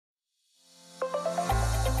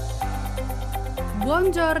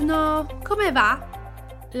Buongiorno, come va?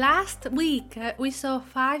 Last week we saw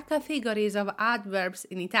 5 categories of adverbs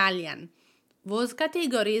in Italian. Those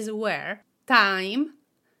categories were time,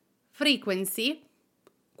 frequency,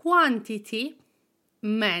 quantity,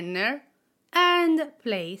 manner, and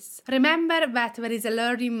place. Remember that there is a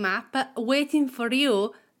learning map waiting for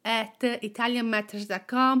you at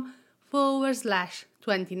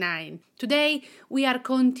italianmatters.com/29. Today we are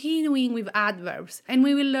continuing with adverbs and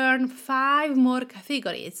we will learn 5 more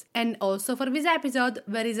categories. And also for this episode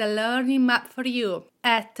there is a learning map for you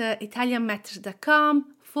at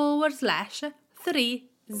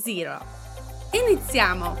italianmatters.com/30.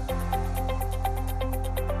 Iniziamo!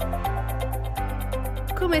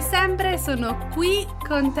 Come sempre sono qui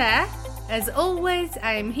con te. As always,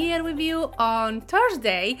 I am here with you on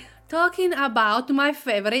Thursday talking about my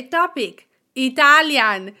favorite topic,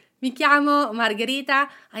 Italian. Mi chiamo Margherita.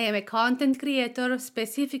 I am a content creator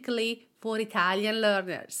specifically for Italian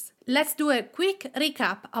learners. Let's do a quick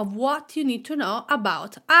recap of what you need to know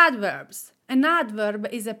about adverbs. An adverb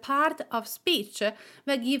is a part of speech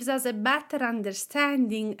that gives us a better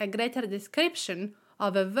understanding, a greater description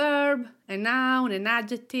of a verb, a noun, an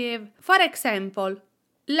adjective. For example,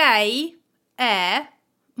 lei è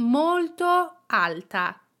molto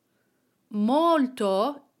alta.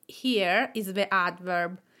 Molto here is the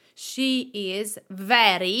adverb. She is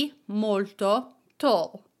very, molto,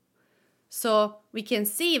 tall. So we can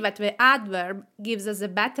see that the adverb gives us a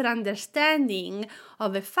better understanding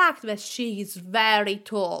of the fact that she is very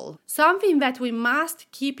tall. Something that we must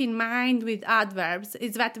keep in mind with adverbs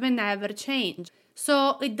is that they never change.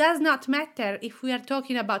 So it does not matter if we are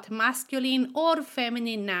talking about masculine or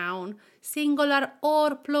feminine noun, singular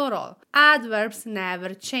or plural. Adverbs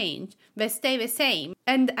never change. They stay the same.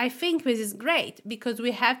 And I think this is great because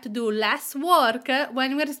we have to do less work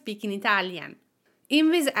when we're speaking Italian.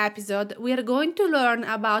 In this episode, we are going to learn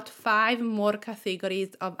about 5 more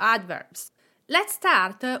categories of adverbs. Let's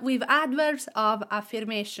start with adverbs of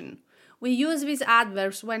affirmation. We use these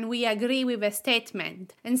adverbs when we agree with a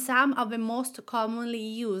statement, and some of the most commonly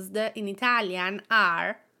used in Italian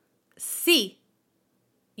are sì,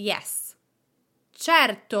 yes,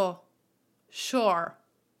 certo, sure,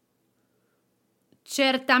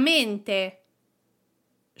 certamente,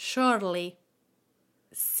 surely,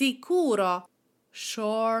 sicuro,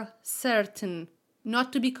 sure, certain,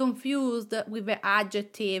 not to be confused with the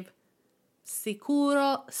adjective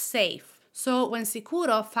sicuro, safe. So when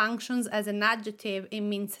sicuro functions as an adjective, it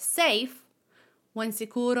means safe. When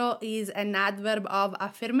sicuro is an adverb of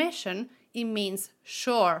affirmation, it means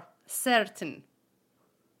sure, certain.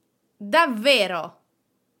 Davvero,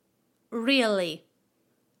 really.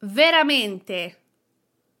 Veramente,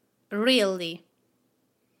 really.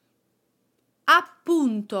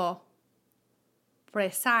 Appunto,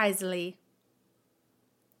 precisely.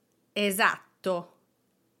 Esatto,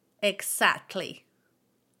 exactly.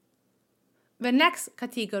 The next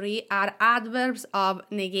category are adverbs of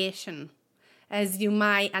negation. As you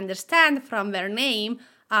might understand from their name,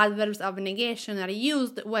 adverbs of negation are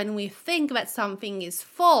used when we think that something is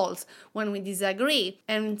false, when we disagree,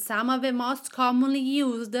 and some of the most commonly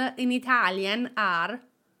used in Italian are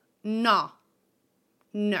no,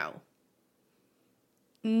 no,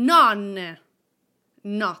 non,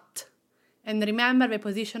 not. And remember, the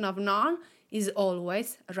position of non is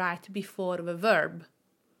always right before the verb.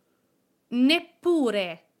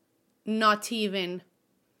 Neppure, not even.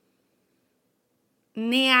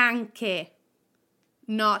 Neanche,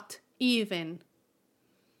 not even.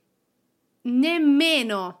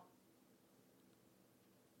 Nemmeno,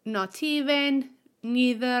 not even,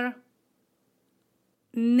 neither.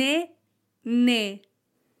 Ne,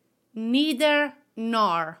 neither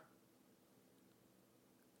nor.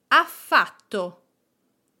 Affatto,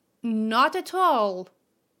 not at all.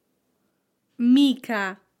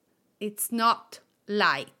 Mica, it's not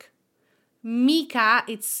like. Mica,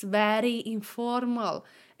 it's very informal.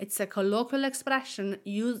 It's a colloquial expression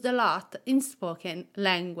used a lot in spoken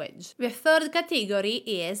language. The third category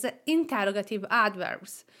is interrogative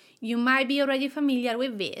adverbs. You might be already familiar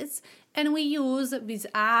with this, and we use these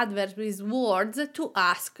adverbs, these words, to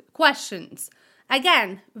ask questions.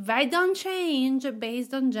 Again, they don't change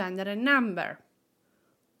based on gender and number.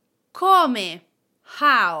 Come,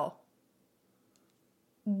 how.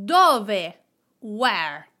 Dove,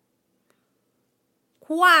 where.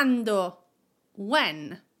 Quando,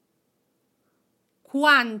 when.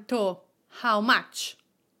 Quanto, how much.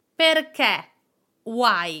 Perché,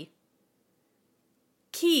 why.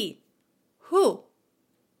 Chi, who.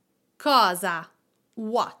 Cosa,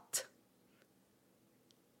 what.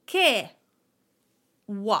 Che,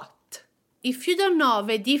 what. If you don't know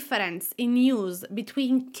the difference in use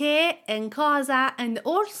between che and cosa and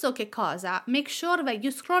also che cosa, make sure that you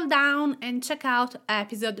scroll down and check out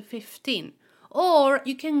episode 15. Or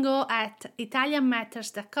you can go at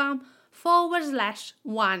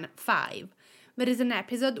italianmatters.com/15. There is an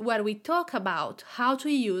episode where we talk about how to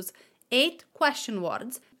use 8 question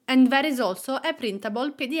words, and there is also a printable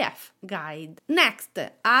PDF guide. Next,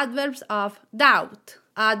 adverbs of doubt.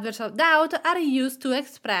 Adverbs of doubt are used to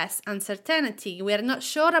express uncertainty. We are not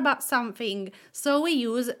sure about something, so we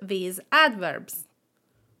use these adverbs.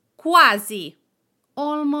 Quasi,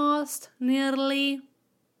 almost, nearly.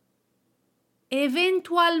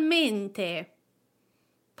 Eventualmente,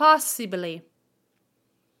 possibly.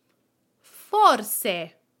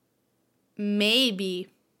 Forse, maybe.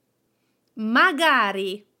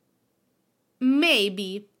 Magari,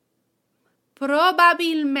 maybe.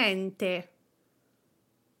 Probabilmente,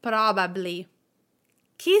 probably.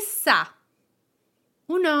 Chissà,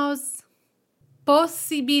 who knows?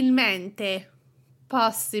 Possibilmente,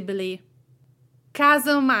 possibly.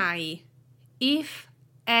 Casomai, if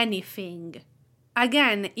anything.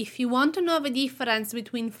 Again, if you want to know the difference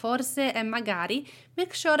between forse and magari,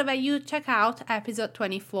 make sure that you check out episode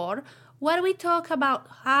 24, where we talk about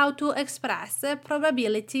how to express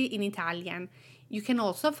probability in Italian. You can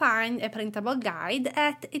also find a printable guide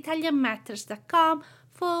at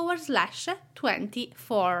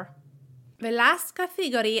italianmatters.com/24. The last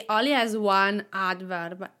category only has one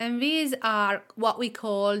adverb, and these are what we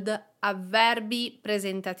called avverbi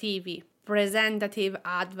presentativi, presentative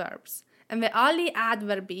adverbs. And the only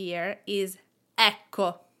adverb here is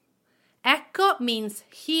ecco. Ecco means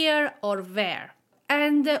here or there.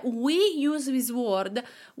 And we use this word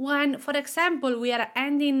when, for example, we are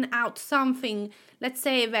handing out something. Let's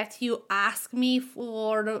say that you ask me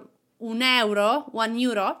for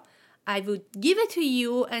 €1. I would give it to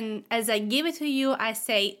you, and as I give it to you, I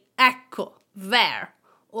say ecco, there,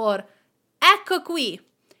 or ecco qui,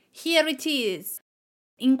 here it is.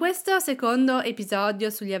 In questo secondo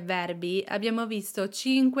episodio sugli avverbi abbiamo visto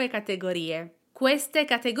 5 categorie. Queste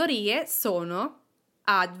categorie sono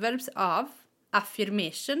adverbs of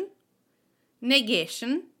affirmation,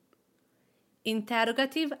 negation,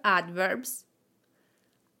 interrogative adverbs,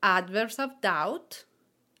 adverbs of doubt,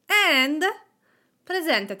 and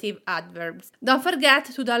presentative adverbs. Don't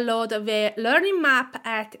forget to download the learning map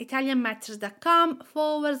at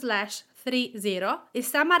italianmatters.com/30. It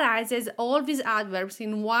summarizes all these adverbs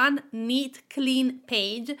in one neat, clean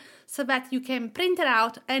page so that you can print it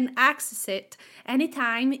out and access it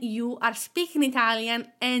anytime you are speaking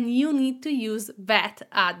Italian and you need to use that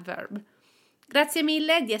adverb. Grazie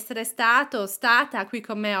mille di essere stata qui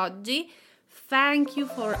con me oggi. Thank you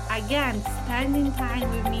for again spending time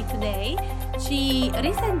with me today. Ci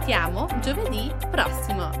risentiamo giovedì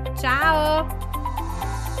prossimo. Ciao!